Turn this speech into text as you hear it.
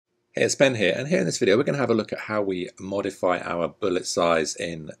Hey, it's Ben here, and here in this video we're going to have a look at how we modify our bullet size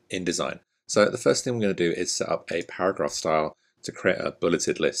in InDesign. So the first thing we're going to do is set up a paragraph style to create a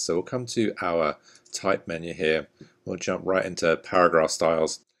bulleted list. So we'll come to our type menu here, we'll jump right into paragraph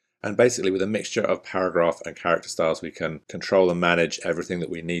styles, and basically with a mixture of paragraph and character styles we can control and manage everything that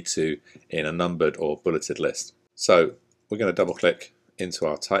we need to in a numbered or bulleted list. So we're going to double click into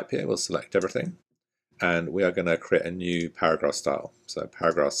our type here, we'll select everything, and we are going to create a new paragraph style. So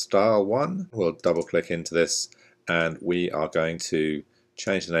paragraph style 1, we'll double click into this and we are going to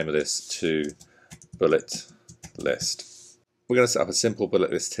change the name of this to bullet list. We're going to set up a simple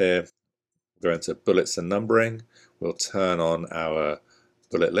bullet list here, go into bullets and numbering, we'll turn on our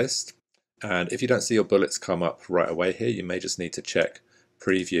bullet list, and if you don't see your bullets come up right away here, you may just need to check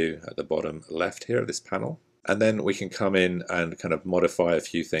preview at the bottom left here of this panel. And then we can come in and kind of modify a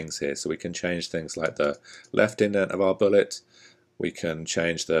few things here. So we can change things like the left indent of our bullet, we can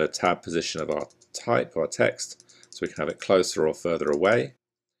change the tab position of our type, our text, so we can have it closer or further away.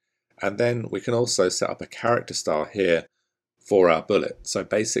 And then we can also set up a character style here for our bullet. So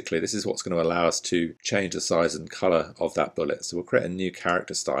basically this is what's going to allow us to change the size and color of that bullet. So we'll create a new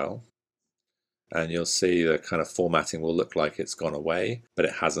character style, and you'll see the kind of formatting will look like it's gone away, but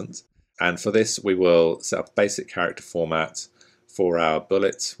it hasn't. And for this we will set up basic character format for our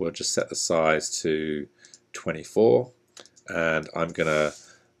bullet. We'll just set the size to 24, and I'm gonna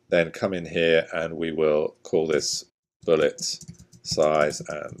then come in here and we will call this bullet size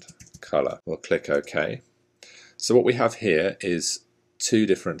and color. We'll click OK. So what we have here is two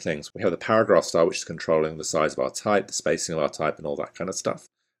different things. We have the paragraph style, which is controlling the size of our type, the spacing of our type and all that kind of stuff,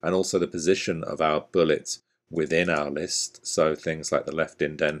 and also the position of our bullet within our list, so things like the left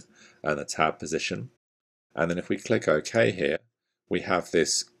indent and the tab position. And then if we click OK here, we have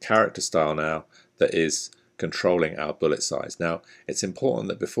this character style now that is controlling our bullet size. Now it's important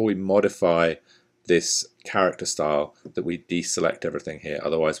that before we modify this character style that we deselect everything here,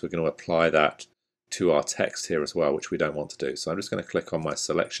 otherwise we're going to apply that to our text here as well, which we don't want to do. So I'm just going to click on my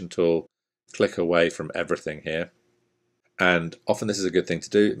selection tool, click away from everything here. And often this is a good thing to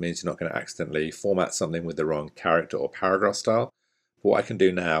do. It means you're not going to accidentally format something with the wrong character or paragraph style. But what I can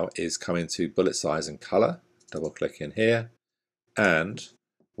do now is come into bullet size and color, double click in here, and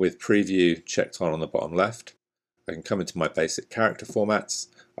with preview checked on the bottom left, I can come into my basic character formats.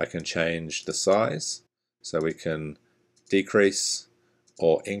 I can change the size, so we can decrease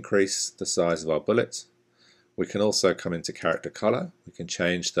or increase the size of our bullet. We can also come into character color. We can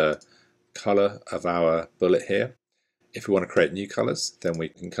change the color of our bullet here. If we want to create new colors, then we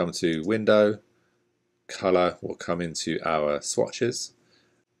can come to Window, Color, we'll come into our swatches,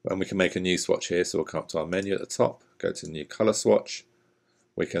 and we can make a new swatch here. So we'll come up to our menu at the top, go to New Color Swatch.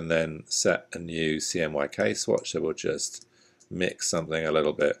 We can then set a new CMYK swatch, so we'll just mix something a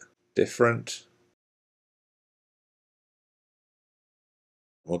little bit different.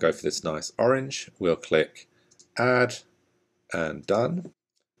 We'll go for this nice orange. We'll click Add and Done.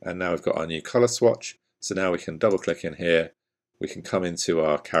 And now we've got our new color swatch. So now we can double click in here, we can come into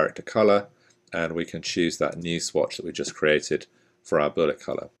our character color, and we can choose that new swatch that we just created for our bullet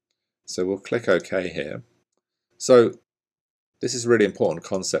color. So we'll click OK here. So this is a really important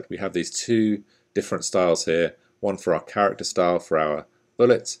concept. We have these two different styles here, one for our character style for our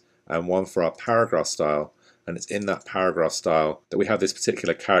bullet and one for our paragraph style, and it's in that paragraph style that we have this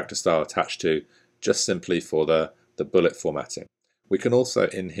particular character style attached to, just simply for the bullet formatting. We can also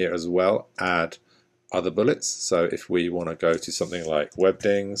in here as well add other bullets. So if we want to go to something like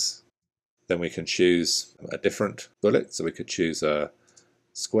webdings, then we can choose a different bullet. So we could choose a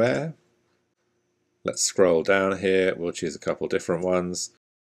square. Let's scroll down here, we'll choose a couple different ones.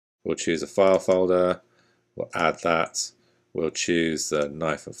 We'll choose a file folder, we'll add that. We'll choose the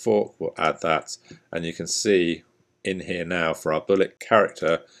knife and fork, we'll add that. And you can see in here now for our bullet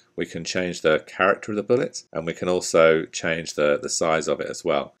character, we can change the character of the bullet, and we can also change the size of it as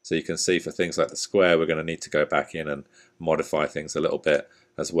well. So you can see for things like the square, we're going to need to go back in and modify things a little bit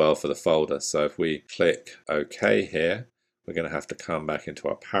as well for the folder. So if we click OK here, we're going to have to come back into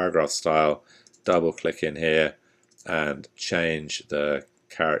our paragraph style, double click in here and change the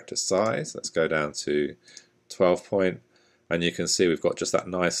character size. Let's go down to 12 point, and you can see we've got just that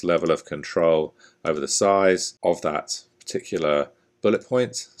nice level of control over the size of that particular bullet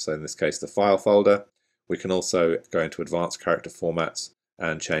point, so in this case the file folder. We can also go into advanced character formats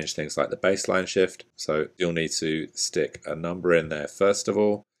and change things like the baseline shift, so you'll need to stick a number in there first of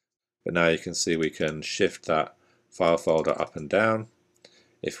all, but now you can see we can shift that file folder up and down.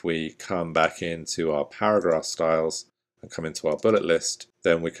 If we come back into our paragraph styles and come into our bullet list,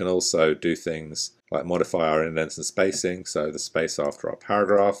 then we can also do things like modify our indents and spacing, so the space after our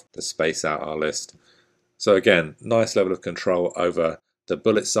paragraph, to space out our list. So again, nice level of control over the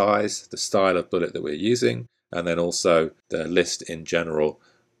bullet size, the style of bullet that we're using, and then also the list in general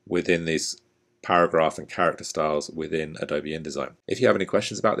within these paragraph and character styles within Adobe InDesign. If you have any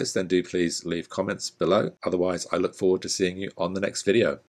questions about this, then do please leave comments below. Otherwise, I look forward to seeing you on the next video.